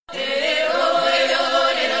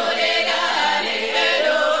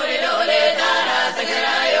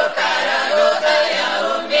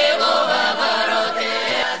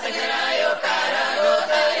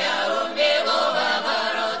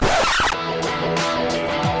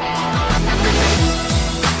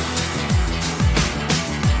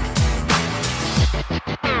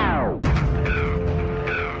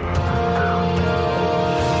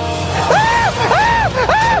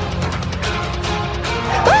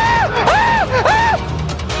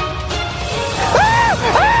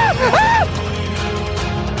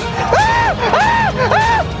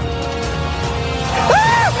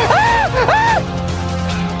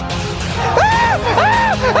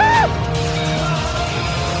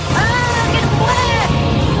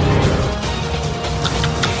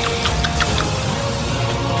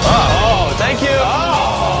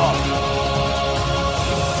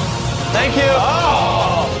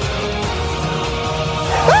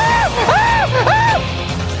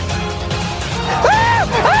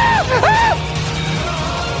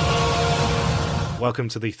welcome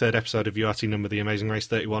to the third episode of URT Number, the Amazing Race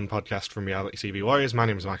 31 podcast from Reality TV Warriors. My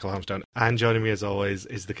name is Michael Harmstone, and joining me as always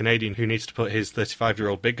is the Canadian who needs to put his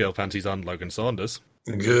 35-year-old big girl panties on, Logan Saunders.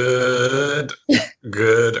 Good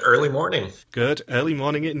early morning. Good early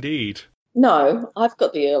morning indeed. No, I've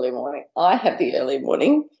got the early morning. I have the early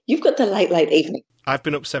morning. You've got the late evening. I've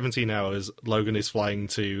been up 17 hours. Logan is flying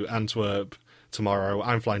to Antwerp tomorrow.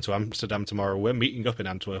 I'm flying to Amsterdam tomorrow. We're meeting up in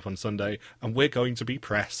Antwerp on Sunday, and we're going to be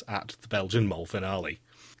press at the Belgian Mole finale.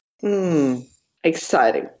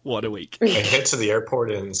 Exciting. What a week. I head to the airport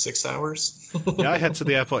in 6 hours. Yeah, I head to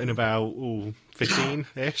the airport in about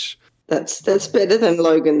 15-ish. That's better than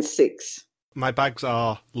Logan's 6. My bags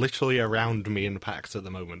are literally around me and packed at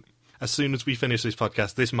the moment. As soon as we finish this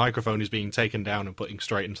podcast, this microphone is being taken down and putting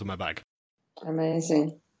straight into my bag.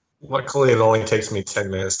 Amazing. Luckily, it only takes me 10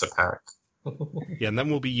 minutes to pack. Yeah, and then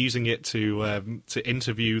we'll be using it to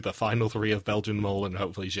interview the final three of Belgian Mole and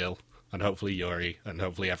hopefully Jill, and hopefully Yuri, and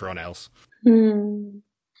hopefully everyone else. That'll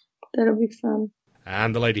be fun.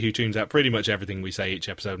 And the lady who tunes out pretty much everything we say each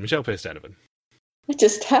episode, Michelle Pearce-Donovan. I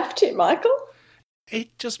just have to, Michael.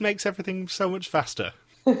 It just makes everything so much faster.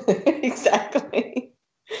 Exactly.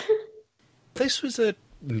 This was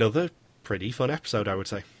another pretty fun episode, I would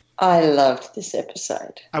say. I loved this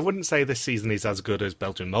episode. I wouldn't say this season is as good as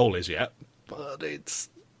Belgian Mole is yet, but it's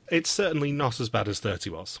certainly not as bad as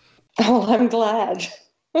 30 was. Oh, I'm glad.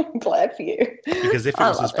 I'm glad for you. Because if it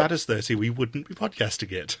was as bad as 30, we wouldn't be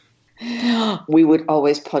podcasting it. We would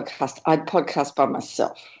always podcast. I'd podcast by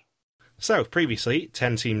myself. So, previously,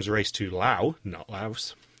 10 teams raced to Lao, not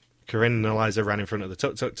Laos. Corinne and Eliza ran in front of the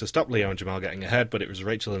tuk-tuk to stop Leo and Jamal getting ahead, but it was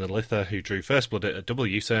Rachel and Alytha who drew first blood at a double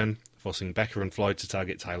U-turn, forcing Becca and Floyd to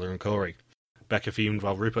target Tyler and Corey. Becca fumed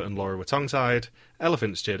while Rupert and Laura were tongue-tied,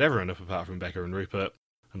 Elephants cheered everyone up apart from Becca and Rupert,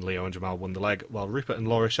 and Leo and Jamal won the leg, while Rupert and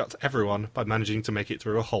Laura shot everyone by managing to make it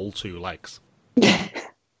through a whole 2 legs.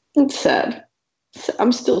 It's sad.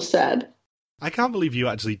 I'm still sad. I can't believe you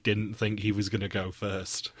actually didn't think he was going to go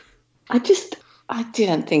first. I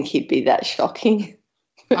didn't think he'd be that shocking.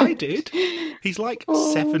 I did. He's like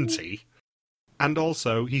 70, and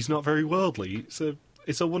also he's not very worldly.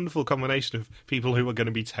 It's a wonderful combination of people who are going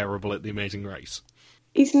to be terrible at The Amazing Race.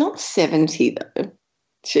 He's not 70, though.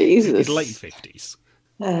 Jesus. He's late 50s.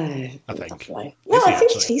 I think. No, I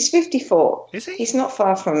think he's 54. Is he? He's not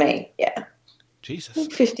far from me, yeah. Jesus.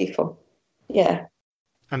 54, yeah.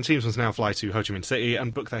 And teams must now fly to Ho Chi Minh City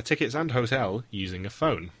and book their tickets and hotel using a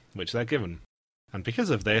phone, which they're given. And because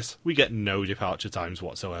of this, we get no departure times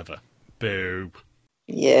whatsoever. Boo.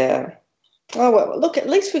 Yeah. Oh, well, look, at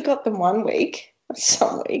least we got them 1 week,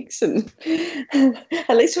 some weeks, and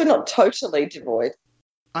at least we're not totally devoid.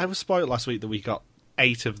 I was spoiled last week that we got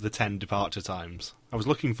 8 of the 10 departure times. I was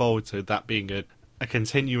looking forward to that being a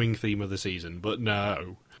continuing theme of the season, but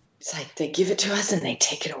no. It's like they give it to us and they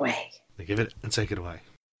take it away. They give it and take it away.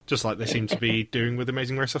 Just like they seem to be doing with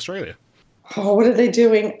Amazing Race Australia. Oh, what are they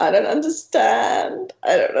doing? I don't understand.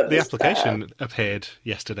 The application appeared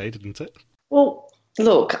yesterday, didn't it? Well,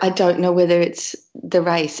 look, I don't know whether it's the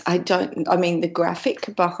race. I mean, the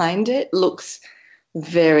graphic behind it looks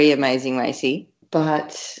very Amazing Racy,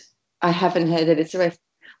 but I haven't heard that it's a race.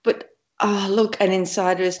 But, look, an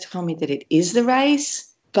insider has told me that it is the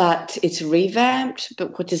race, but it's revamped.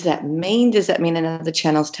 But what does that mean? Does that mean another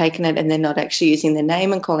channel's taken it and they're not actually using the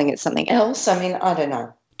name and calling it something else? I mean, I don't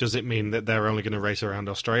know. Does it mean that they're only going to race around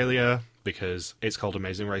Australia because it's called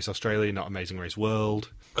Amazing Race Australia, not Amazing Race World?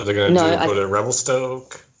 Are they going to go to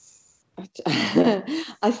Revelstoke?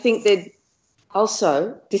 I think that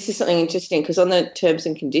also, this is something interesting because on the terms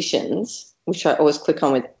and conditions, which I always click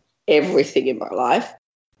on with everything in my life,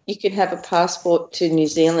 you can have a passport to New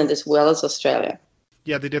Zealand as well as Australia.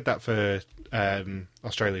 Yeah, they did that for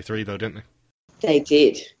Australia 3 though, didn't they? They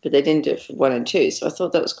did, but they didn't do it for 1 and 2, so I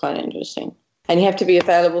thought that was quite interesting. And you have to be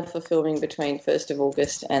available for filming between 1st of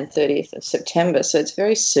August and 30th of September, so it's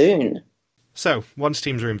very soon. So, once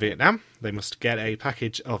teams are in Vietnam, they must get a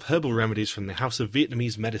package of herbal remedies from the House of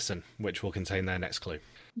Vietnamese Medicine, which will contain their next clue.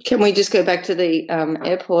 Can we just go back to the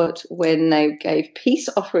airport when they gave peace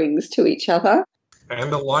offerings to each other?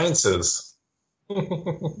 And alliances.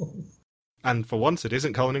 And for once, it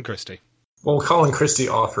isn't Colin and Christy. Well, Colin Christie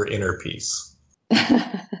offer inner peace.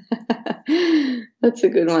 That's a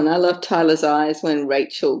good one. I love Tyler's eyes when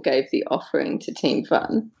Rachel gave the offering to Team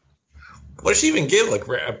Fun. What did she even give? Like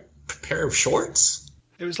a pair of shorts?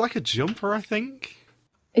 It was like a jumper, I think.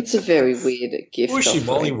 It's a very weird gift. Was she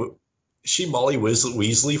Molly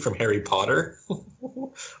Weasley from Harry Potter?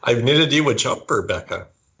 I've knitted you a jumper, Becca.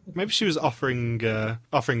 Maybe she was offering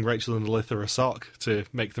Rachel and Alytha a sock to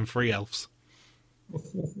make them free elves.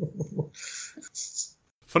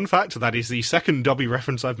 Fun fact, that is the second Dobby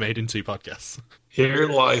reference I've made in 2 podcasts. Here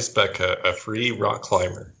lies Becca, a free rock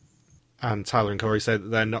climber. And Tyler and Corey say that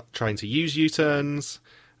they're not trying to use U-turns,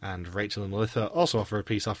 and Rachel and Melissa also offer a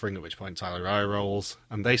peace offering, at which point Tyler eye rolls,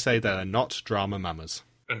 and they say they're not drama mamas.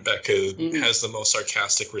 And Becca has the most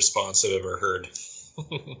sarcastic response I've ever heard.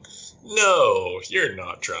 No, you're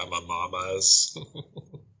not drama mamas.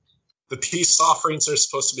 The peace offerings are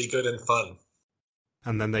supposed to be good and fun.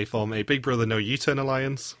 And then they form a Big Brother No U-Turn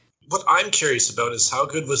alliance. What I'm curious about is how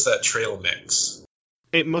good was that trail mix?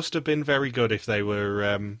 It must have been very good if they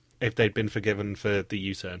were, if they'd been forgiven for the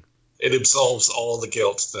U-turn. It absolves all the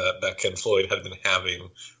guilt that Becca and Floyd had been having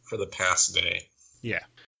for the past day. Yeah.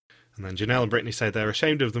 And then Janelle and Brittany say they're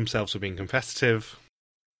ashamed of themselves for being competitive.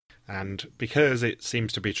 And because it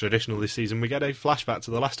seems to be traditional this season, we get a flashback to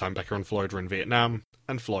the last time Becca and Floyd were in Vietnam,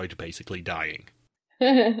 and Floyd basically dying.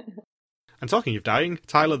 And talking of dying,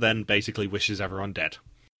 Tyler then basically wishes everyone dead.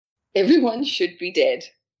 Everyone should be dead.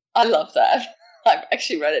 I love that. I've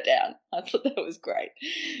actually wrote it down. I thought that was great.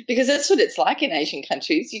 Because that's what it's like in Asian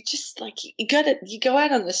countries. You just you go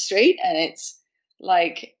out on the street and it's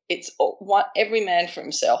like every man for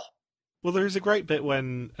himself. Well, there is a great bit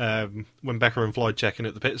when Becca and Floyd check in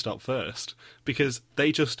at the pit stop first, because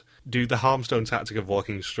they just do the Harmstone tactic of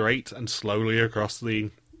walking straight and slowly across the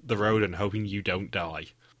road and hoping you don't die.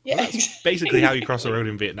 Yeah, well, that's basically how you cross the road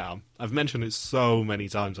in Vietnam. I've mentioned it so many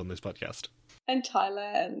times on this podcast. And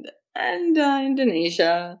Thailand and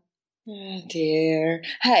Indonesia. Oh dear.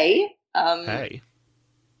 Hey.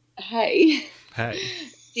 Hey.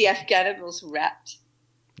 The Afghanimals rapped.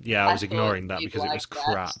 Yeah, I was ignoring that because it was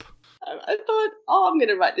crap. I thought, I'm going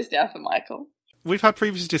to write this down for Michael. We've had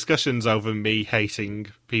previous discussions over me hating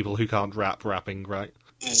people who can't rapping, right?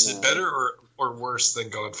 Is it better or worse than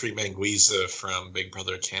Godfrey Manguiza from Big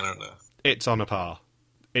Brother Canada? It's on a par.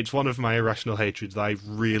 It's one of my irrational hatreds. I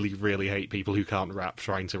really, really hate people who can't rap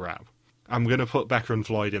trying to rap. I'm going to put Becca and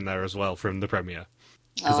Floyd in there as well from the premiere.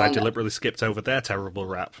 Because I deliberately skipped over their terrible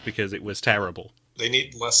rap because it was terrible. They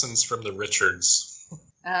need lessons from the Richards.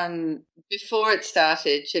 Before it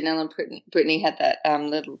started, Janelle and Brittany had that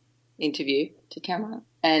little interview to camera.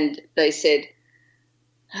 And they said,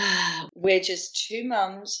 we're just 2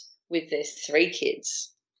 mums with their 3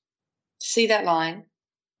 kids. See that line?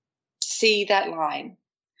 See that line?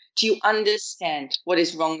 Do you understand what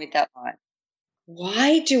is wrong with that line?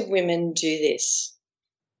 Why do women do this?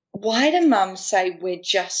 Why do mums say we're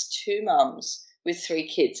just 2 mums with 3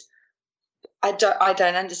 kids? I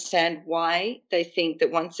don't understand why they think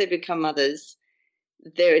that once they become mothers,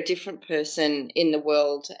 they're a different person in the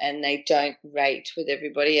world and they don't rate with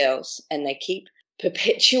everybody else, and they keep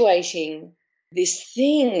perpetuating this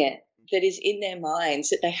thing that is in their minds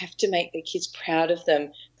that they have to make their kids proud of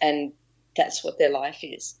them, and that's what their life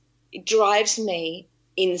is. It drives me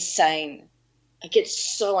insane. I get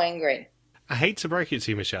so angry. I hate to break it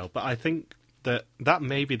to you, Michelle, but I think that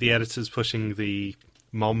may be the editors pushing the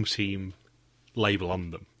mom team label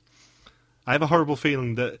on them. I have a horrible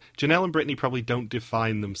feeling that Janelle and Brittany probably don't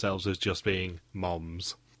define themselves as just being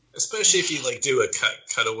moms. Especially if you do a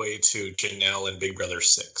cutaway to Janelle and Big Brother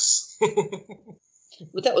 6.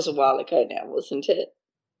 But that was a while ago now, wasn't it?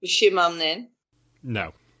 Was she a mum then?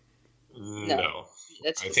 No.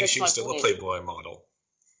 I think she was still a Playboy model.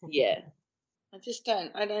 Yeah.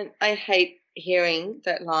 I hate hearing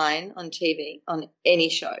that line on TV, on any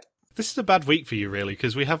show. This is a bad week for you, really,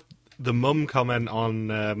 because we have the mum comment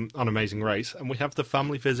on Amazing Race, and we have the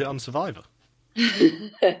family visit on Survivor.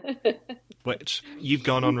 Which you've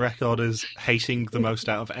gone on record as hating the most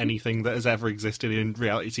out of anything that has ever existed in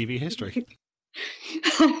reality TV history.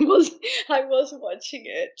 I was watching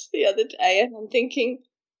it the other day, and I'm thinking,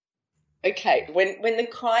 okay, when the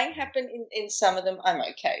crying happened in some of them, I'm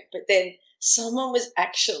okay. But then someone was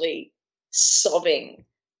actually sobbing,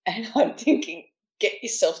 and I'm thinking, get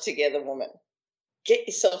yourself together, woman. Get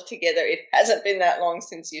yourself together. It hasn't been that long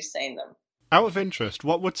since you've seen them. Out of interest,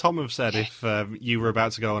 what would Tom have said if you were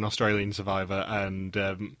about to go on Australian Survivor and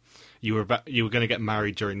you were going to get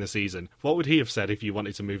married during the season? What would he have said if you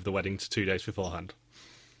wanted to move the wedding to 2 days beforehand?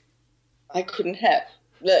 I couldn't have.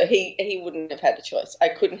 No, he wouldn't have had a choice. I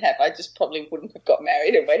couldn't have. I just probably wouldn't have got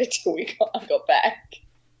married and waited till I got back.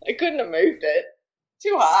 I couldn't have moved it.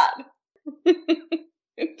 Too hard.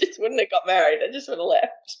 Just wouldn't have got married. I just would have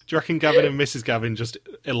left. Do you reckon Gavin and Mrs. Gavin just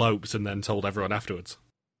eloped and then told everyone afterwards?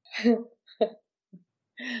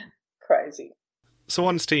 Crazy. So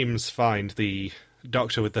once teams find the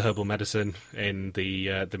doctor with the herbal medicine in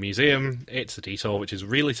the museum, it's a detour which is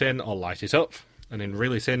reel it in or light it up. And in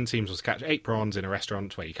Reel It In, teams must catch 8 prawns in a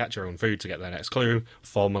restaurant where you catch your own food to get their next clue,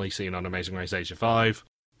 formerly seen on Amazing Race Asia 5.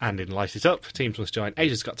 And in Light It Up, teams must join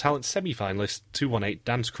Asia's Got Talent semi-finalists 218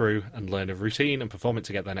 dance crew and learn a routine and perform it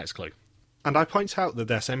to get their next clue. And I point out that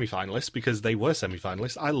they're semi-finalists because they were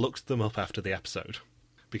semi-finalists. I looked them up after the episode.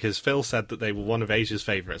 Because Phil said that they were one of Asia's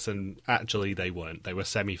favourites, and actually they weren't. They were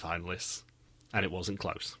semi-finalists, and it wasn't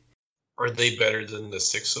close. Are they better than the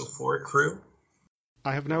 604 crew?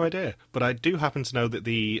 I have no idea, but I do happen to know that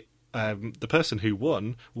the person who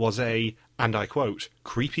won was a, and I quote,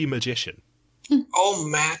 creepy magician. Oh,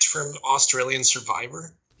 Matt from Australian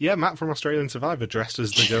Survivor? Yeah, Matt from Australian Survivor dressed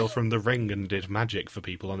as the girl from The Ring and did magic for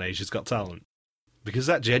people on Asia's Got Talent. Because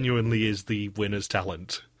that genuinely is the winner's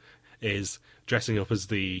talent, is dressing up as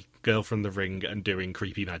the girl from The Ring and doing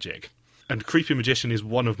creepy magic. And creepy magician is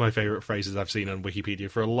one of my favourite phrases I've seen on Wikipedia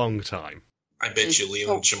for a long time. I bet you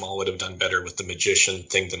Leo and Jamal would have done better with the magician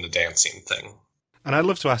thing than the dancing thing. And I'd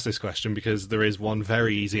love to ask this question because there is one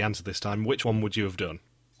very easy answer this time. Which one would you have done?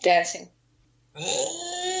 Dancing.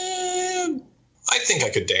 I think I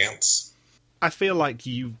could dance. I feel like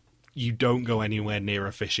you don't go anywhere near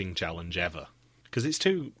a fishing challenge ever. Because it's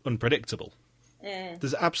too unpredictable.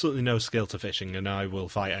 There's absolutely no skill to fishing, and I will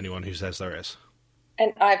fight anyone who says there is.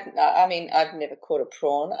 And I've never caught a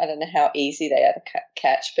prawn. I don't know how easy they are to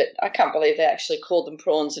catch, but I can't believe they actually call them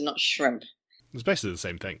prawns and not shrimp. It's basically the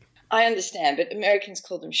same thing. I understand, but Americans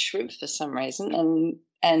call them shrimp for some reason,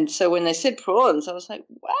 and so when they said prawns, I was like,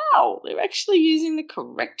 wow, they're actually using the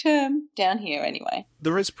correct term down here anyway.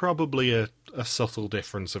 There is probably a subtle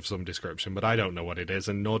difference of some description, but I don't know what it is,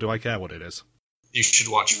 and nor do I care what it is. You should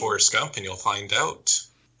watch Forrest Gump and you'll find out.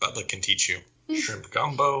 Butler can teach you. Shrimp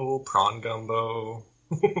gumbo, prawn gumbo.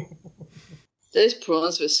 Those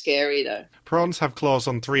prawns were scary, though. Prawns have claws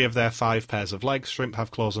on 3 of their 5 pairs of legs. Shrimp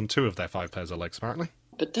have claws on 2 of their 5 pairs of legs, apparently.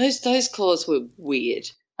 But those claws were weird.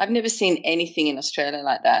 I've never seen anything in Australia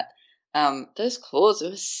like that. Those claws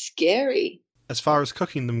were scary. As far as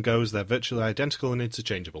cooking them goes, they're virtually identical and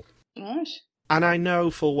interchangeable. Right. And I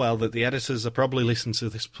know full well that the editors are probably listening to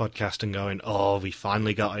this podcast and going, oh, we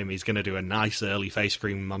finally got him. He's going to do a nice early face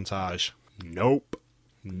cream montage. Nope.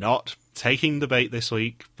 Not taking the bait this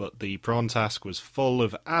week, but the prawn task was full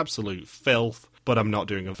of absolute filth. But I'm not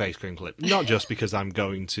doing a face cream clip. Not just because I'm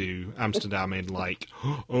going to Amsterdam in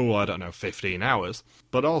 15 hours,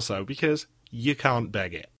 but also because you can't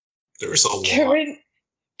beg it. There's a lot.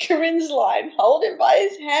 Corinne's line, hold him by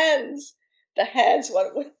his hands. The hands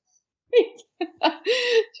want it.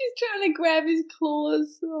 She's trying to grab his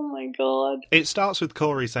claws. Oh my god. It starts with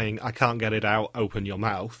Corey saying, I can't get it out, open your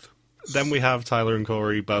mouth. Then we have Tyler and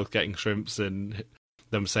Corey both getting shrimps and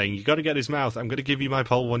them saying, you got to get his mouth. I'm going to give you my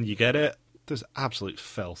pole when you get it. There's absolute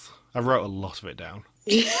filth. I wrote a lot of it down.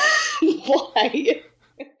 Why?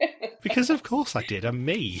 Because of course I did. I'm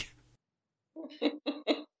me.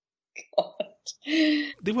 God.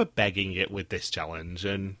 They were begging it with this challenge,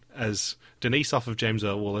 and as Denise off of James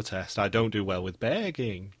Earl will attest, I don't do well with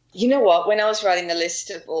begging. You know what? When I was writing the list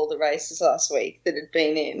of all the races last week that had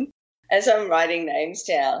been in, as I'm writing names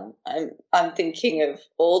down, I'm thinking of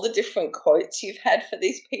all the different quotes you've had for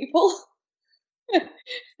these people.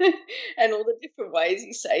 And all the different ways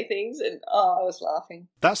you say things, and I was laughing.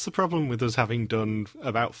 That's the problem with us having done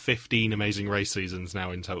about 15 Amazing Race seasons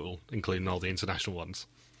now in total, including all the international ones.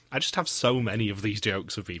 I just have so many of these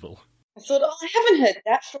jokes of people. I thought, I haven't heard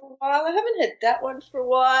that for a while. I haven't heard that one for a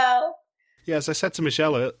while. Yeah, as I said to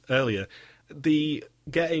Michelle earlier, the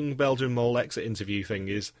getting Belgian Mole exit interview thing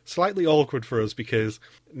is slightly awkward for us because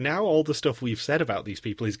now all the stuff we've said about these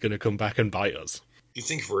people is going to come back and bite us. You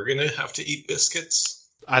think we're going to have to eat biscuits?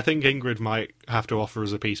 I think Ingrid might have to offer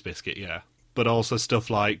us a peace biscuit, yeah. But also stuff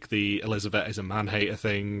like the Elizabeth is a man-hater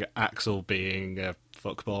thing, Axel being a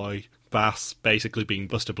fuckboy, Bass basically being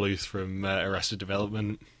Buster Bluth from Arrested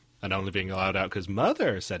Development, and only being allowed out because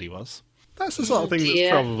Mother said he was. That's the sort of thing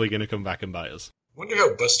that's probably going to come back and bite us. I wonder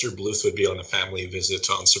how Buster Bluth would be on a family visit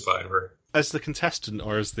on Survivor. As the contestant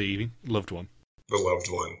or as the loved one? The loved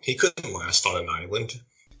one. He couldn't last on an island.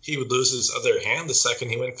 He would lose his other hand the second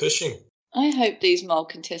he went fishing. I hope these mole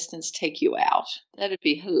contestants take you out. That'd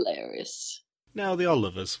be hilarious. No, they all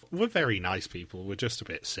love us. We're very nice people. We're just a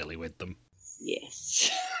bit silly with them. Yes.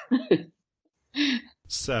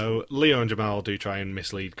 So, Leo and Jamal do try and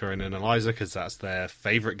mislead Corinne and Eliza because that's their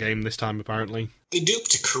favourite game this time, apparently. They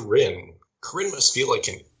duped Corinne. Corinne must feel like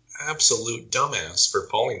an absolute dumbass for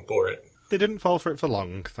falling for it. They didn't fall for it for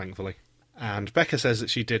long, thankfully. And Becca says that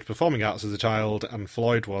she did performing arts as a child, and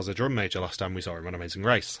Floyd was a drum major last time we saw him on Amazing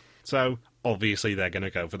Race. So, obviously they're going to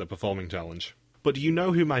go for the performing challenge. But do you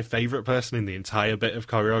know who my favourite person in the entire bit of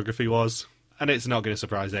choreography was? And it's not going to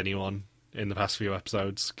surprise anyone in the past few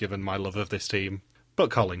episodes, given my love of this team. But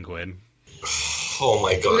Colin Quinn. Oh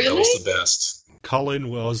my god, Really? That was the best. Colin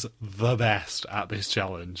was the best at this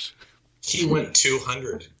challenge. He went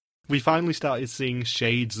 200. We finally started seeing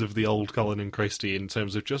shades of the old Colin and Christy in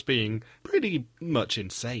terms of just being pretty much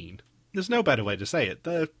insane. There's no better way to say it.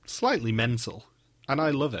 They're slightly mental, and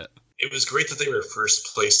I love it. It was great that they were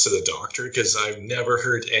first place to the doctor, because I've never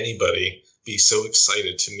heard anybody be so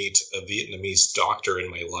excited to meet a Vietnamese doctor in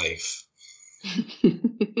my life.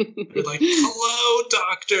 They're like, hello,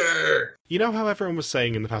 doctor! You know how everyone was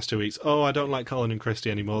saying in the past 2 weeks, oh, I don't like Colin and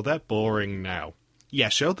Christy anymore, they're boring now. Yeah,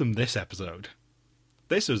 show them this episode.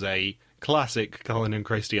 This was a classic Colin and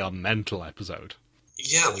Christy are mental episode.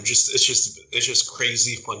 Yeah, it's just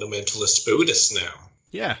crazy fundamentalist Buddhists now.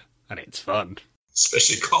 Yeah, and it's fun.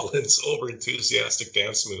 Especially Colin's over-enthusiastic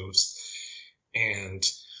dance moves. And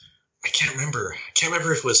I can't remember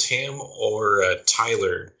if it was him or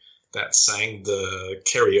Tyler that sang the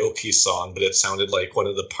karaoke song, but it sounded like one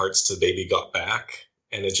of the parts to Baby Got Back,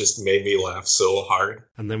 and it just made me laugh so hard.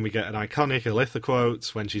 And then we get an iconic Alytha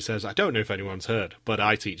quote when she says, I don't know if anyone's heard, but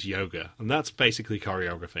I teach yoga. And that's basically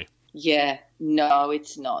choreography. Yeah, no,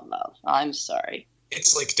 it's not, love. I'm sorry.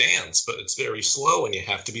 It's like dance, but it's very slow and you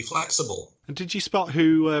have to be flexible. And did you spot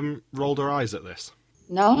who rolled her eyes at this?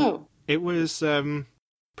 No. It was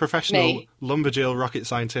professional Me. lumberjill, rocket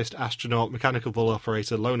scientist, astronaut, mechanical bull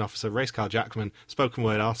operator, loan officer, race car jackman, spoken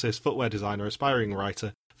word artist, footwear designer, aspiring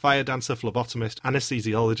writer, fire dancer, phlebotomist,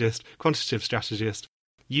 anesthesiologist, quantitative strategist,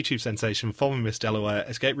 YouTube sensation, former Miss Delaware,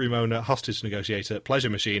 escape room owner, hostage negotiator, pleasure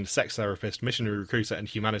machine, sex therapist, missionary recruiter, and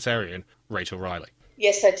humanitarian, Rachel Riley.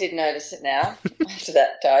 Yes, I did notice it now, after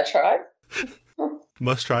that diatribe.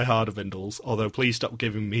 Must try harder, Vindles, although please stop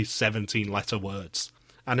giving me 17-letter words.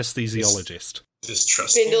 Anesthesiologist.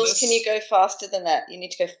 Distrustfulness. Bindles, can you go faster than that? You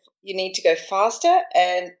need to go faster,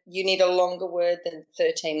 and you need a longer word than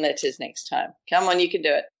 13 letters next time. Come on, you can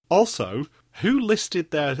do it. Also, who listed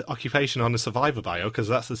their occupation on a Survivor bio, because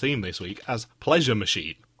that's the theme this week, as pleasure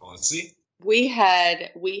machine? Aussie? We had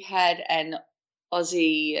an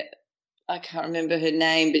Aussie, I can't remember her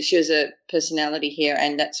name, but she was a personality here,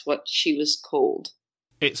 and that's what she was called.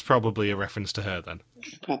 It's probably a reference to her, then.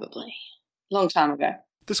 Probably. Long time ago.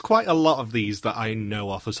 There's quite a lot of these that I know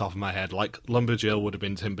off the top of my head, like Lumberjill would have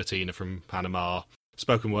been Tim Bettina from Panama,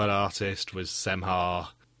 spoken word artist was Semhar,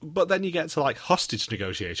 but then you get to like hostage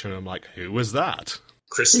negotiator and I'm like, who was that?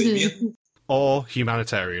 Chris Sabian? Or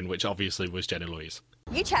humanitarian, which obviously was Jenny Louise.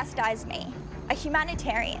 You chastise me, a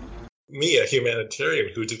humanitarian. Me, a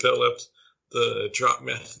humanitarian who developed the Drop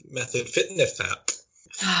Method Fitness app.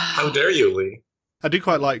 How dare you, Lee? I do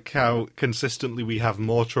quite like how consistently we have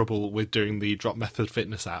more trouble with doing the Drop Method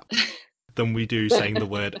Fitness app than we do saying the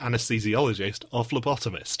word anesthesiologist or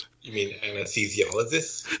phlebotomist. You mean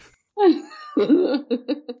anesthesiologist?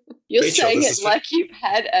 You're Rachel, saying this it like you've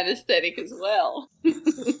had anesthetic as well.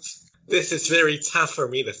 This is very tough for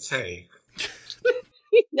me to say.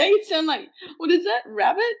 No, you sound like, what is that,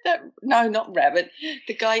 rabbit? No, not rabbit.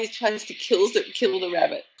 The guy who tries to kill the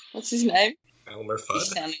rabbit. What's his name? Elmer You're Fudd?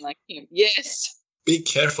 sounding like him. Yes. Be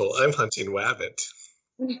careful, I'm hunting rabbit.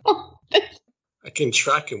 I can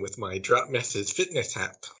track him with my Drop Method Fitness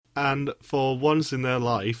app. And for once in their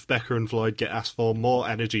life, Becca and Floyd get asked for more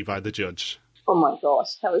energy by the judge. Oh my gosh,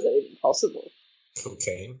 how is that even possible?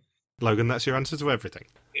 Cocaine. Logan, that's your answer to everything.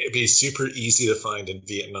 It'd be super easy to find in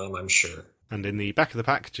Vietnam, I'm sure. And in the back of the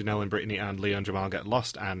pack, Janelle and Brittany and Leo and Jamal get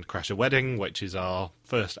lost and crash a wedding, which is our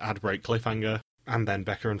first ad break cliffhanger. And then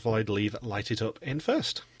Becca and Floyd leave Light It Up in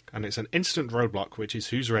first. And it's an instant roadblock, which is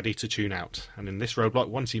who's ready to tune out. And in this roadblock,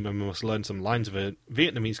 one team member must learn some lines of a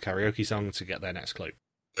Vietnamese karaoke song to get their next clue.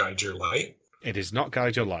 Guide Your Light? It is not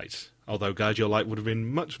Guide Your Light, although Guide Your Light would have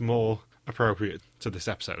been much more appropriate to this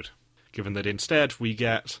episode, given that instead we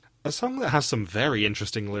get a song that has some very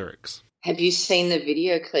interesting lyrics. Have you seen the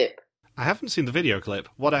video clip? I haven't seen the video clip.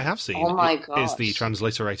 What I have seen Oh my is gosh. the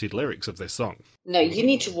transliterated lyrics of this song. No, you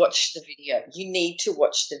need to watch the video. You need to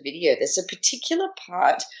watch the video. There's a particular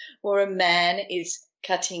part where a man is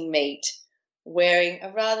cutting meat wearing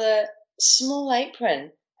a rather small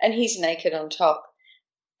apron and he's naked on top.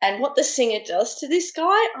 And what the singer does to this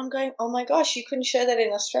guy, I'm going, oh my gosh, you couldn't show that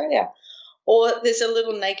in Australia. Or there's a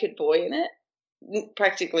little naked boy in it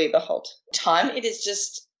practically the whole time. It is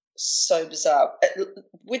just so bizarre.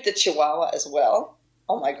 With the Chihuahua as well.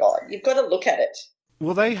 Oh my God, you've got to look at it.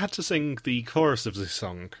 Well, they had to sing the chorus of this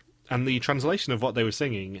song, and the translation of what they were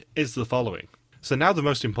singing is the following. So now the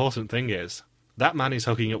most important thing is, that man is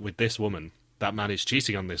hooking up with this woman. That man is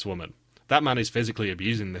cheating on this woman. That man is physically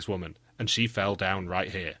abusing this woman, and she fell down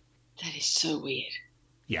right here. That is so weird.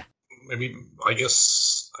 Yeah. Maybe, I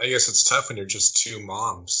guess it's tough when you're just two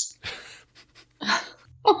moms.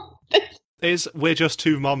 Is We're Just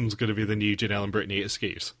Two Moms going to be the new Janelle and Brittany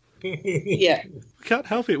excuse? Yeah. We can't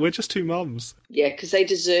help it, we're just two moms. Yeah, because they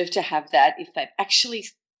deserve to have that. If they've actually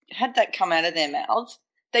had that come out of their mouths,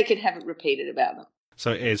 they can have it repeated about them.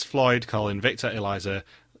 So it is Floyd, Colin, Victor, Eliza,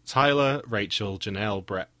 Tyler, Rachel, Janelle,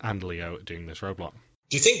 Brett, and Leo doing this roadblock.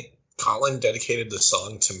 Do you think Colin dedicated the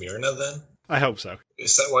song to Myrna then? I hope so.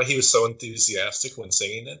 Is that why he was so enthusiastic when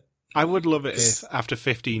singing it? I would love it if, after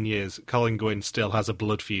 15 years, Colin Gwynn still has a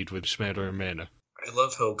blood feud with Shmurda and Myrna. I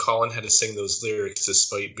love how Colin had to sing those lyrics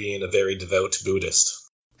despite being a very devout Buddhist.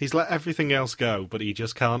 He's let everything else go, but he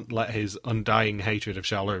just can't let his undying hatred of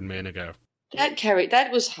Charlotte and Myrna go. That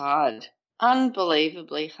was hard.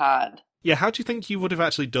 Unbelievably hard. Yeah, how do you think you would have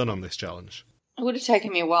actually done on this challenge? It would have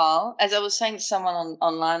taken me a while. As I was saying to someone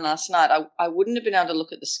online last night, I wouldn't have been able to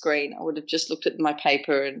look at the screen. I would have just looked at my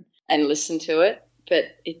paper and listened to it. But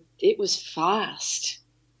it was fast.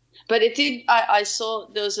 But it did. I saw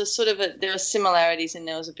there was there were similarities and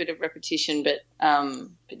there was a bit of repetition. But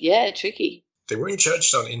yeah, tricky. They weren't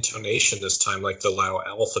judged on intonation this time like the Lao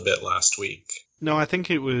alphabet last week. No, I think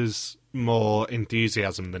it was more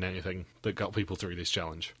enthusiasm than anything that got people through this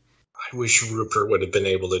challenge. I wish Rupert would have been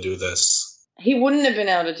able to do this. He wouldn't have been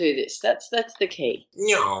able to do this. That's the key.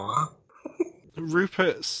 Yeah.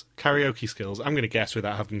 Rupert's karaoke skills, I'm going to guess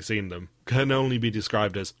without having seen them, can only be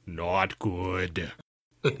described as not good.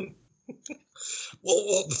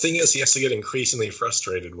 Well, the thing is, he has to get increasingly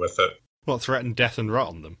frustrated with it. What, threaten death and rot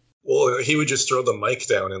on them? Well, he would just throw the mic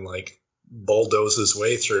down and, bulldoze his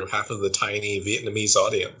way through half of the tiny Vietnamese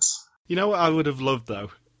audience. You know what I would have loved,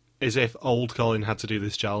 though? Is if old Colin had to do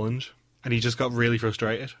this challenge, and he just got really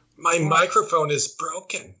frustrated. My microphone is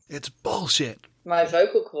broken. It's bullshit. My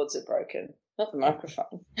vocal cords are broken, not the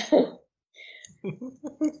microphone.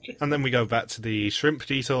 And then we go back to the shrimp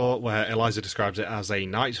detour, where Eliza describes it as a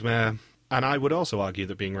nightmare. And I would also argue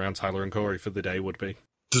that being around Tyler and Corey for the day would be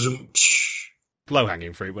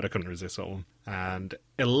low-hanging fruit, but I couldn't resist that one. And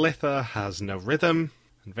Elitha has no rhythm,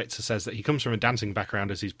 and Victor says that he comes from a dancing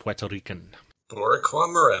background as he's Puerto Rican.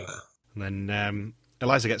 Boricua Morena. And then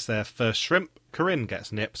Eliza gets their first shrimp, Corinne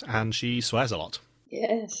gets nipped, and she swears a lot.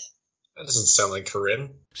 Yes. That doesn't sound like Corinne.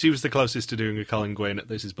 She was the closest to doing a Colin Gwynn at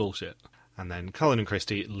This Is Bullshit. And then Colin and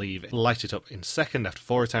Christy leave Light It Up in second after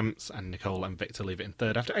 4 attempts, and Nicole and Victor leave it in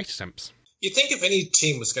third after 8 attempts. You'd think if any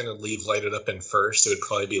team was going to leave Light It Up in first, it would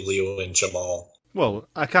probably be Leo and Jamal. Well,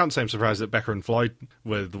 I can't say I'm surprised that Becca and Floyd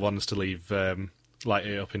were the ones to leave Light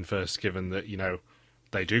It Up in first, given that,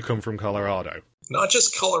 they do come from Colorado. Not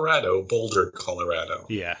just Colorado, Boulder, Colorado.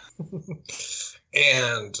 Yeah.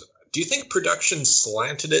 And do you think production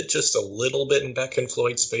slanted it just a little bit in Becca and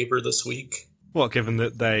Floyd's favor this week? Well, given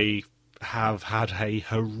that they have had a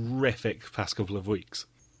horrific past couple of weeks.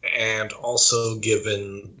 And also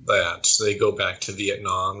given that they go back to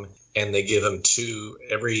Vietnam and they give them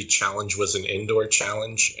every challenge was an indoor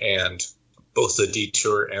challenge, and both the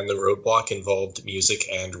detour and the roadblock involved music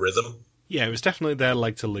and rhythm. Yeah, it was definitely their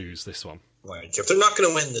leg to lose, this one. If they're not going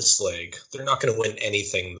to win this leg, they're not going to win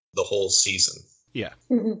anything the whole season. Yeah.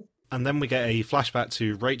 And then we get a flashback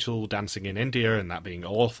to Rachel dancing in India and that being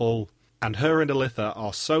awful. And her and Elitha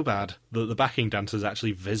are so bad that the backing dancers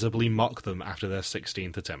actually visibly mock them after their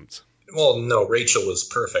 16th attempt. Well, no, Rachel was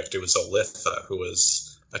perfect. It was Elitha who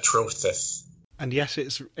was atrocious. And yes,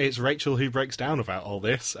 it's Rachel who breaks down about all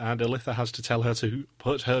this, and Elitha has to tell her to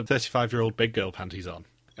put her 35-year-old big girl panties on.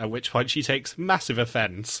 At which point she takes massive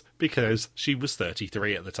offence, because she was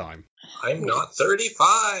 33 at the time. I'm not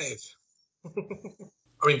 35!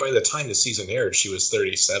 I mean, by the time the season aired, she was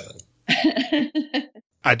 37.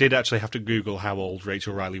 I did actually have to Google how old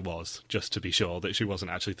Rachel Riley was, just to be sure that she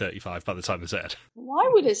wasn't actually 35 by the time this aired. Why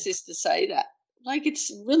would her sister say that?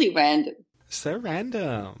 It's really random. So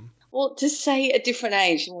random. Well, to say a different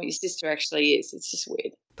age than what your sister actually is, it's just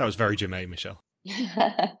weird. That was very Jermaine, Michelle.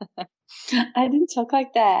 I didn't talk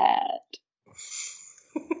like that.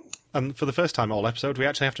 And for the first time all episode, we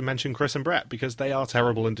actually have to mention Chris and Brett, because they are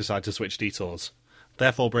terrible and decide to switch detours,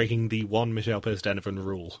 therefore breaking the one Michelle Pearce Donovan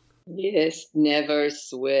rule. Yes, never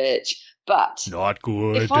switch. But not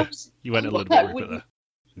good. You went a little bit Rupert there.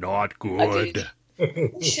 Not good.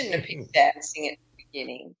 You shouldn't have picked dancing at the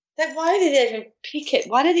beginning. Why did they even pick it?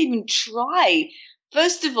 Why did they even try?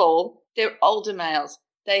 First of all, they're older males.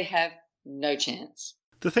 They have no chance.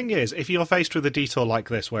 The thing is, if you're faced with a detour like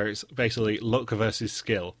this, where it's basically luck versus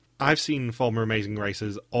skill, I've seen former Amazing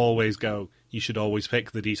Racers always go, you should always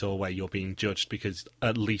pick the detour where you're being judged, because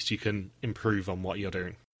at least you can improve on what you're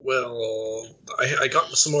doing. Well, I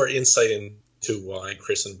got some more insight into why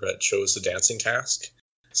Chris and Brett chose the dancing task.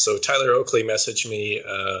 So Tyler Oakley messaged me,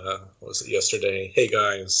 what was it, yesterday? Hey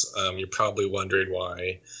guys, you're probably wondering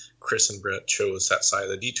why Chris and Brett chose that side of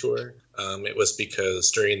the detour. It was because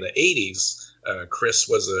during the 80s, Chris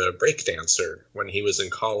was a breakdancer when he was in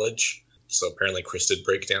college. So apparently Chris did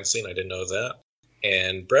breakdancing. I didn't know that.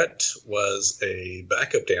 And Brett was a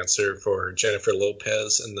backup dancer for Jennifer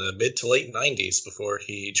Lopez in the mid to late 90s before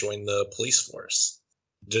he joined the police force.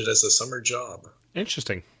 Did it as a summer job.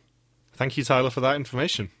 Interesting. Thank you, Tyler, for that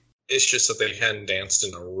information. It's just that they hadn't danced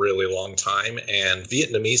in a really long time, and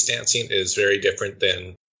Vietnamese dancing is very different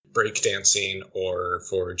than breakdancing or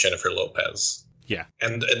for Jennifer Lopez. Yeah.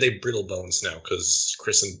 And they brittle bones now, because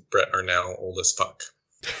Chris and Brett are now old as fuck.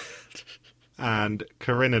 And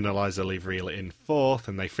Corinne and Eliza leave Reel in fourth,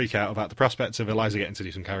 and they freak out about the prospect of Eliza getting to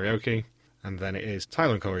do some karaoke. And then it is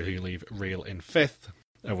Tyler and Corey who leave Reel in fifth,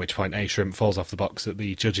 at which point A Shrimp falls off the box that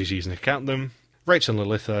the judge is using to count them. Rachel and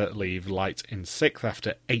Lalitha leave Light in sixth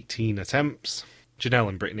after 18 attempts. Janelle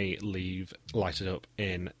and Brittany leave Lighted Up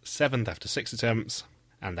in seventh after 6 attempts.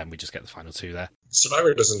 And then we just get the final two there.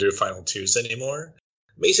 Survivor doesn't do final twos anymore.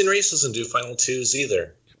 Amazing Race doesn't do final twos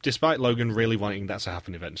either. Despite Logan really wanting that to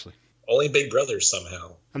happen eventually. Only Big Brother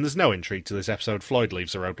somehow. And there's no intrigue to this episode. Floyd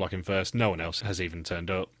leaves the roadblock in first. No one else has even turned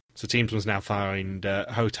up. So teams must now find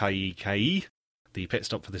Ho Tai Kai, the pit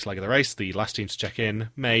stop for this leg of the race. The last team to check in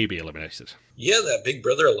may be eliminated. Yeah, that Big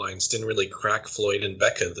Brother alliance didn't really crack Floyd and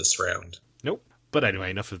Becca this round. Nope. But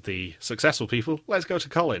anyway, enough of the successful people. Let's go to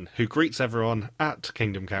Colin, who greets everyone at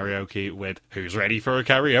Kingdom Karaoke with, "Who's ready for a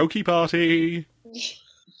karaoke party?" Hosted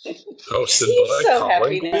He's by so Colin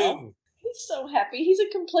happy Quinn. now. He's so happy. He's a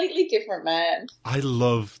completely different man. I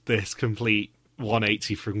love this complete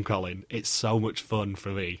 180 from Colin. It's so much fun for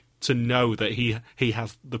me to know that he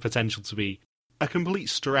has the potential to be a complete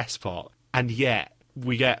stress pot, and yet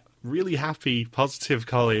we get really happy, positive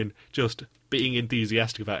Colin just being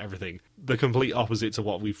enthusiastic about everything. The complete opposite to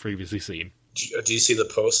what we've previously seen. Do you see the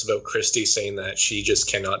post about Christy saying that she just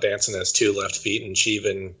cannot dance and has 2 left feet? And she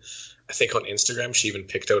even, I think on Instagram, she even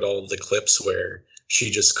picked out all of the clips where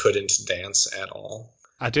she just couldn't dance at all.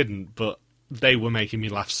 I didn't, but they were making me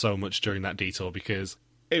laugh so much during that detour because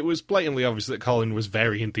it was blatantly obvious that Colin was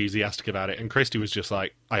very enthusiastic about it, and Christy was just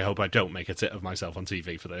like, I hope I don't make a tit of myself on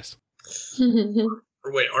TV for this.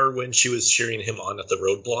 Or when she was cheering him on at the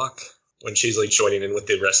roadblock, when she's like joining in with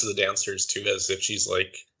the rest of the dancers too, as if she's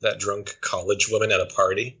like that drunk college woman at a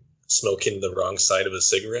party, smoking the wrong side of a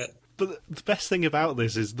cigarette. But the best thing about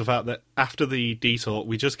this is the fact that after the detour,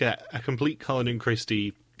 we just get a complete Colin and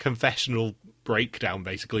Christy confessional breakdown,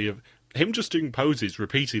 basically, of him just doing poses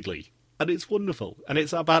repeatedly. And it's wonderful. And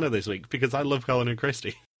it's our banner this week, because I love Colin and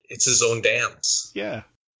Christy. It's his own dance. Yeah.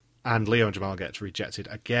 And Leo and Jamal get rejected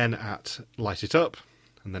again at Light It Up.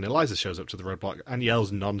 And then Eliza shows up to the roadblock and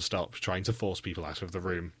yells non-stop, trying to force people out of the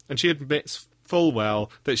room. And she admits full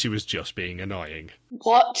well that she was just being annoying.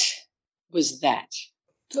 What was that?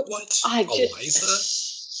 What? Eliza?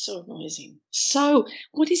 So noisy. So,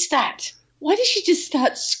 what is that? Why did she just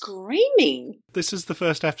start screaming? This is the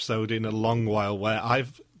first episode in a long while where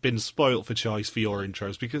I've been spoilt for choice for your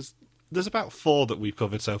intros, because there's about 4 that we've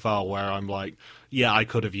covered so far where I'm like, yeah, I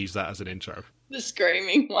could have used that as an intro. The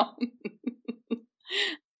screaming one.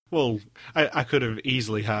 Well, I could have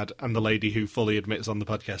easily had, and the lady who fully admits on the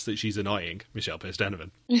podcast that she's annoying, Michelle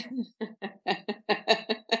Pierce-Donovan.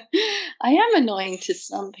 I am annoying to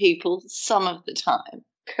some people some of the time.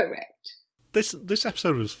 Correct. This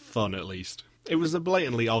episode was fun, at least. It was a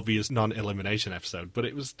blatantly obvious non-elimination episode, but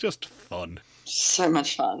it was just fun. So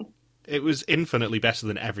much fun. It was infinitely better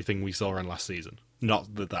than everything we saw in last season.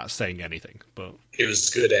 Not that that's saying anything, but... It was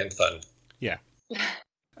good and fun. Yeah.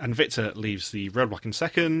 And Victor leaves the roadblock in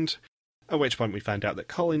second, at which point we find out that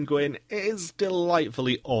Colin Gwynn is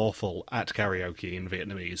delightfully awful at karaoke in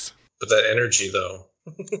Vietnamese. But that energy, though,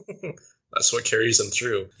 that's what carries him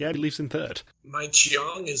through. Yeah, he leaves in third. My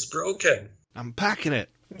Cheong is broken. I'm packing it.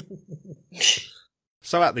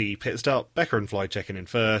 So at the pit stop, Becca and Floyd check in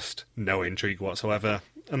first, no intrigue whatsoever,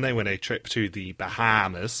 and they win a trip to the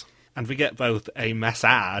Bahamas, and we get both a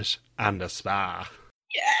massage and a spa.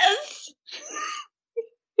 Yes!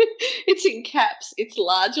 It's in caps. It's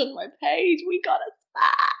large on my page. We got a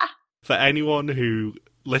spa. For anyone who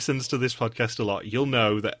listens to this podcast a lot, you'll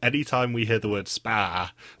know that anytime we hear the word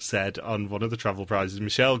spa said on one of the travel prizes,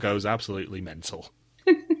 Michelle goes absolutely mental.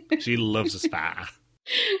 She loves a spa.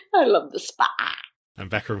 I love the spa. And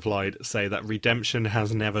Becca and Floyd say that redemption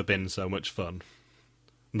has never been so much fun.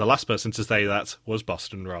 And the last person to say that was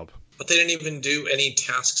Boston Rob. But they didn't even do any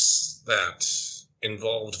tasks that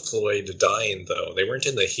involved Floyd dying, though. They weren't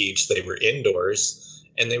in the heat, they were indoors,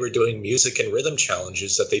 and they were doing music and rhythm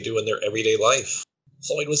challenges that they do in their everyday life.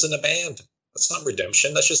 Floyd was in a band. That's not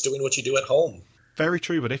redemption. That's just doing what you do at home. Very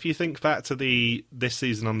true, but if you think back to this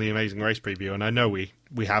season on the Amazing Race preview, and I know we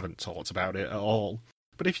haven't talked about it at all,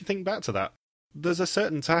 but if you think back to that, there's a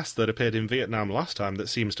certain task that appeared in Vietnam last time that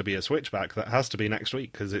seems to be a switchback that has to be next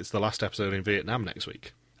week because it's the last episode in Vietnam next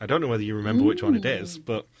week. I don't know whether you remember which one it is,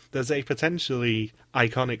 but there's a potentially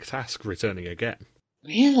iconic task returning again.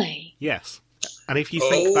 Really? Yes. And if you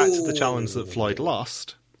think back to the challenge that Floyd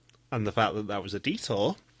lost, and the fact that that was a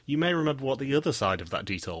detour, you may remember what the other side of that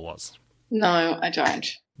detour was. No, I don't.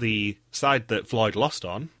 The side that Floyd lost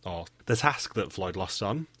on, or the task that Floyd lost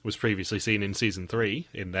on, was previously seen in Season 3,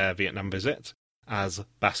 in their Vietnam visit, as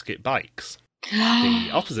basket bikes. The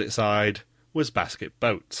opposite side was basket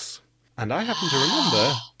boats. And I happen to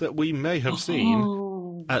remember that we may have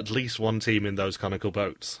seen at least one team in those conical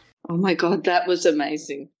boats. Oh my God, that was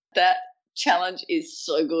amazing. That challenge is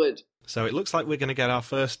so good. So it looks like we're going to get our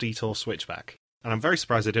first detour switchback. And I'm very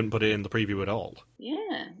surprised they didn't put it in the preview at all.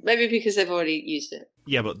 Yeah, maybe because they've already used it.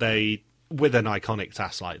 Yeah, but with an iconic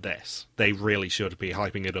task like this, they really should be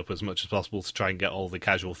hyping it up as much as possible to try and get all the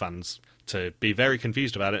casual fans to be very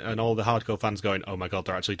confused about it, and all the hardcore fans going, oh my God,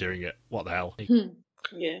 they're actually doing it. What the hell?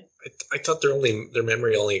 Yeah. I thought their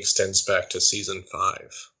memory only extends back to Season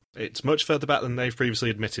 5. It's much further back than they've previously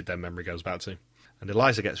admitted their memory goes back to. And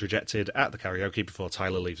Eliza gets rejected at the karaoke before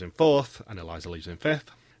Tyler leaves in 4th, and Eliza leaves in 5th.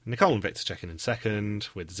 Nicole and Victor check in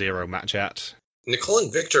 2nd, with 0 match at. Nicole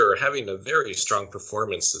and Victor are having a very strong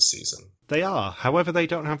performance this season. They are, however they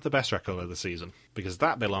don't have the best record of the season, because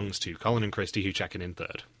that belongs to Colin and Christy, who check in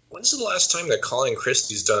 3rd. When's the last time that Colin and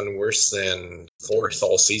Christy's done worse than 4th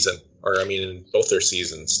all season? Or, I mean, in both their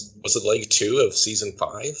seasons. Was it leg 2 of Season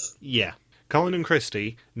 5? Yeah. Colin and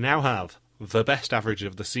Christy now have the best average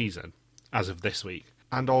of the season, as of this week,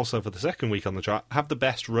 and also for the second week on the chart, have the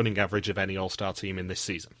best running average of any All-Star team in this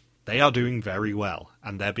season. They are doing very well,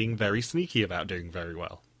 and they're being very sneaky about doing very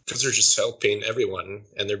well. Because they're just helping everyone,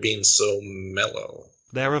 and they're being so mellow.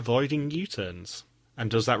 They're avoiding U-turns. And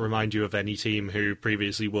does that remind you of any team who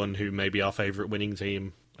previously won, who may be our favourite winning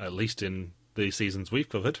team, at least in the seasons we've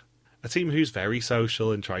covered? A team who's very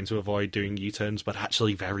social and trying to avoid doing U-turns, but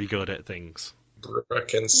actually very good at things.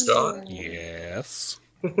 Brooke and Scott? Yes.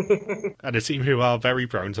 And a team who are very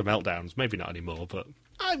prone to meltdowns. Maybe not anymore, but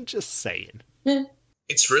I'm just saying.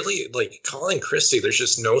 It's really, like, Colin and Christy, there's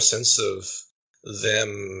just no sense of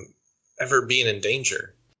them ever being in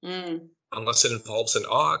danger. Unless it involves an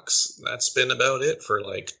ox. That's been about it for,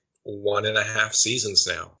 1.5 seasons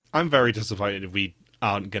now. I'm very disappointed if we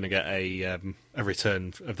aren't going to get a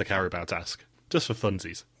return of the Carabao task. Just for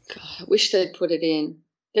funsies. God, I wish they'd put it in.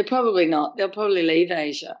 They're probably not. They'll probably leave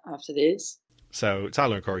Asia after this. So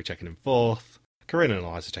Tyler and Corey checking in 4th, Corinne and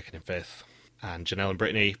Eliza checking in 5th, and Janelle and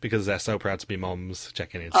Brittany, because they're so proud to be moms,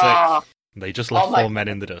 checking in 6th. They just left 4 men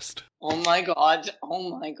in the dust. Oh my God.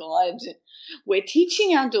 We're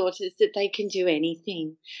teaching our daughters that they can do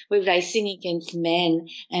anything. We're racing against men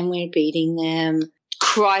and we're beating them.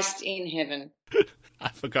 Christ in heaven. I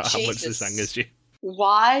forgot how much this angers you.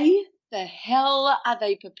 Why the hell are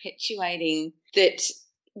they perpetuating that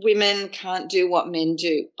women can't do what men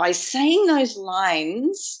do? By saying those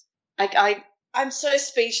lines, I'm so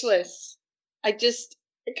speechless. I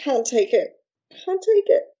can't take it.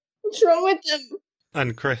 What's wrong with them?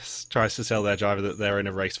 And Chris tries to sell their driver that they're in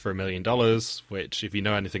a race for $1 million, which, if you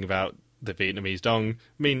know anything about the Vietnamese dong,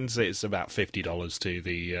 means it's about $50 to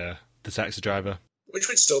the taxi driver. Which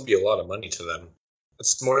would still be a lot of money to them.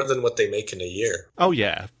 It's more than what they make in a year. Oh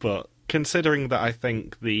yeah, but considering that I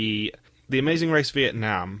think the Amazing Race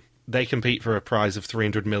Vietnam, they compete for a prize of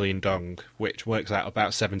 300 million dong, which works out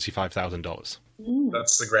about $75,000.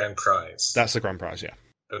 That's the grand prize. That's the grand prize, yeah.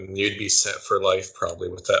 And you'd be set for life, probably,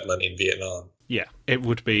 with that money in Vietnam. Yeah, it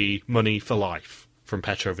would be money for life from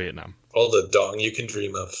Petro Vietnam. All the dong you can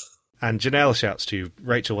dream of. And Janelle shouts to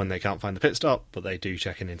Rachel when they can't find the pit stop, but they do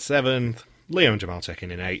check in 7th. Leo and Jamal check in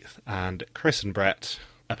 8th. And Chris and Brett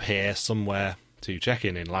appear somewhere to check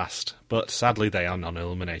in last, but sadly they are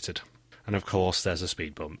non-eliminated. And of course, there's a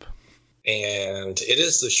speed bump. And it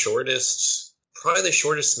is probably the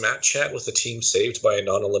shortest match chat with a team saved by a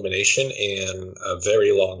non-elimination in a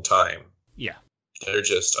very long time. Yeah. They're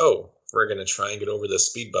just, we're going to try and get over this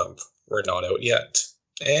speed bump. We're not out yet.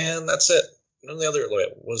 And that's it. None of the other,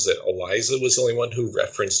 was it Eliza was the only one who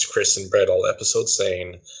referenced Chris and Brett all episodes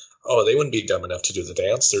saying, they wouldn't be dumb enough to do the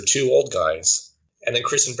dance. They're 2 old guys. And then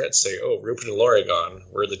Chris and Brett say, Rupert and Laura gone.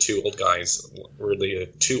 We're the 2 old guys. We're the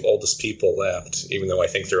 2 oldest people left, even though I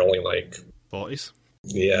think they're only 40s.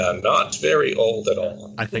 Yeah, not very old at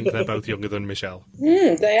all. I think they're both younger than Michelle.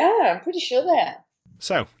 They are. I'm pretty sure they are.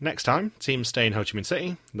 So, next time, teams stay in Ho Chi Minh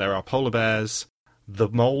City. There are polar bears, The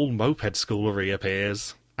Mole Moped School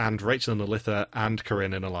reappears, and Rachel and Alytha and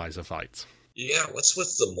Corinne and Eliza fight. Yeah, what's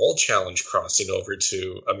with the mole challenge crossing over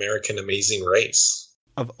to American Amazing Race?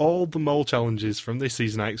 Of all the mole challenges from this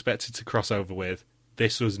season I expected to cross over with,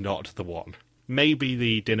 this was not the one. Maybe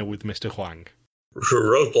the dinner with Mr. Huang.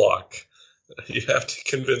 Roadblock. You have to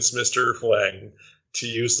convince Mr. Huang to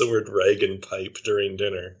use the word Reagan pipe during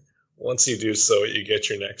dinner. Once you do so, you get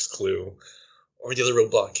your next clue. Or the other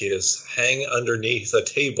roadblock is hang underneath a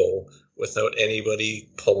table without anybody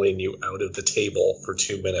pulling you out of the table for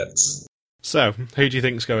 2 minutes. So, who do you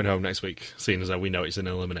think's going home next week, seeing as though we know it's an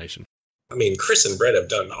elimination? I mean, Chris and Brett have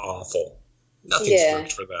done awful. Nothing's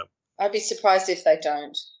worked for them. I'd be surprised if they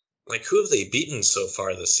don't. Like, who have they beaten so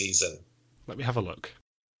far this season? Let me have a look.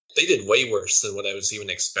 They did way worse than what I was even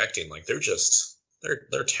expecting. Like,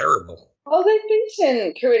 they're terrible. Oh, they've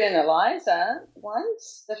beaten Corinne and Eliza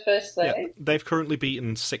once, the first leg. Yeah, they've currently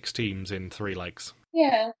beaten 6 teams in 3 legs.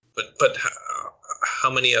 Yeah. But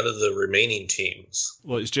how many out of the remaining teams?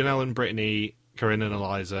 Well, it's Janelle and Brittany, Corinne and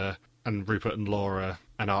Eliza, and Rupert and Laura,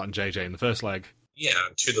 and Art and JJ in the first leg. Yeah,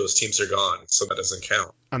 2 of those teams are gone, so that doesn't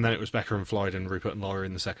count. And then it was Becca and Floyd and Rupert and Laura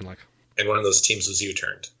in the second leg. And one of those teams was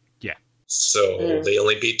U-turned. Yeah. So they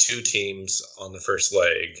only beat 2 teams on the first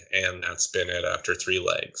leg, and that's been it after 3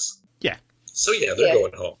 legs. Yeah. So yeah, they're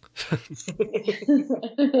going home.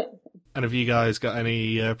 And have you guys got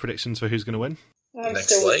any predictions for who's going to win? I'm Next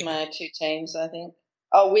still leg. with my 2 teams, I think.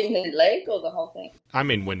 Oh, win the leg or the whole thing? I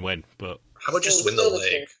mean win-win, but... How about just Still win the the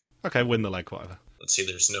leg? Okay, win the leg, whatever. Let's see,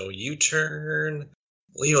 there's no U-turn.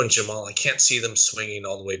 Leo and Jamal, I can't see them swinging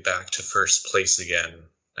all the way back to first place again.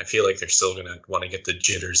 I feel like they're still going to want to get the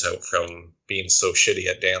jitters out from being so shitty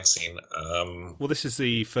at dancing. Well, this is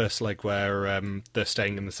the first leg where they're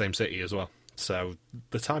staying in the same city as well. So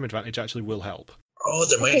the time advantage actually will help. Oh,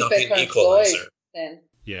 there might think not be Becca an and equalizer. Floyd, then.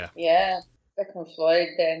 Yeah. Yeah, Becca and Floyd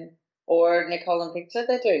then. Or Nicole and Victor,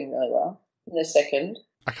 they're doing really well in the second.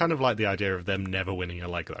 I kind of like the idea of them never winning a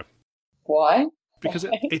leg, though. Why? Because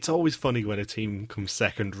it's always funny when a team comes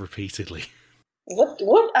second repeatedly.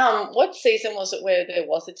 What season was it where there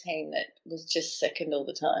was a team that was just second all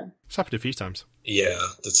the time? It's happened a few times. Yeah,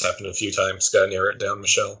 that's happened a few times. Gotta narrow it down,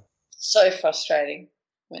 Michelle. So frustrating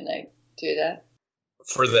when they do that.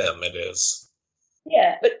 For them, it is.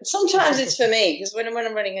 Yeah, but sometimes it's for me because when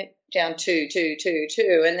I'm running it down 2, 2, 2,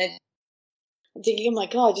 2, and then I'm thinking, oh my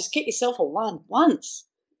god, just get yourself a 1 once.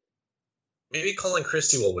 Maybe Colin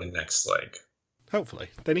Christie will win next leg. Hopefully.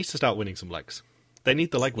 They need to start winning some legs. They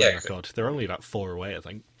need the leg win Yeah, record. They're only about 4 away, I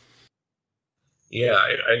think. Yeah,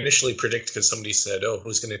 I initially predicted because somebody said, oh,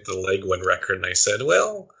 who's going to get the leg win record? And I said,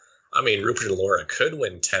 well, I mean, Rupert and Laura could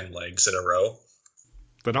win 10 legs in a row.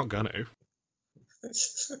 They're not going to.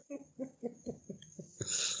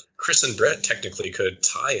 Chris and Brett technically could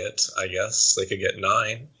tie it, I guess. They could get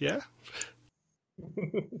 9. Yeah.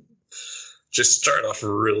 Just start off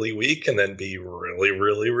really weak and then be really,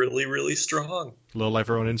 really, really, really strong. Lull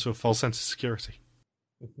everyone into a false sense of security.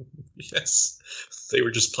 Yes, they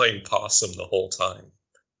were just playing possum the whole time.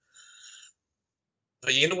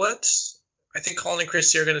 But you know what? I think Colin and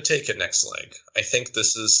Christie are going to take it next leg. I think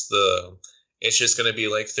this is it's just going to be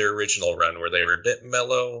like their original run where they were a bit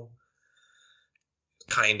mellow,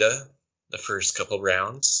 kinda, the first couple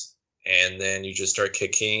rounds. And then you just start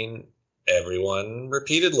kicking everyone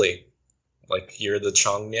repeatedly. Like you're the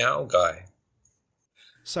Chong Miao guy.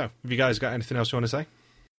 So, have you guys got anything else you want to say?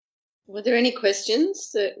 Were there any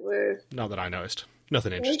questions that were... Not that I noticed.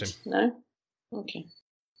 Nothing interesting. No? Okay.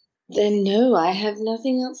 Then no, I have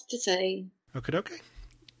nothing else to say. Okay.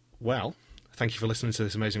 Well, thank you for listening to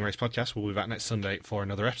this Amazing Race podcast. We'll be back next Sunday for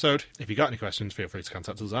another episode. If you've got any questions, feel free to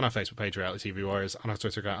contact us on our Facebook page, Reality TV Warriors, on our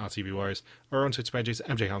Twitter account, RTV Warriors, or on Twitter pages,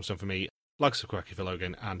 MJ Harmstone for me, Lugs of Quirky for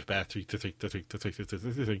Logan, and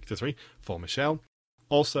Bear333 for Michelle.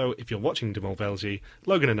 Also, if you're watching Demol Belgi,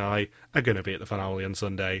 Logan and I are going to be at the finale on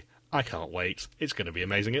Sunday. I can't wait. It's going to be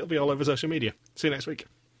amazing. It'll be all over social media. See you next week.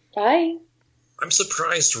 Bye. I'm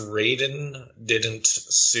surprised Raiden didn't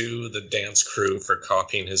sue the dance crew for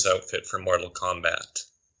copying his outfit from Mortal Kombat.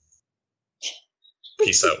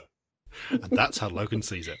 Peace out. And that's how Logan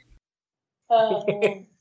sees it.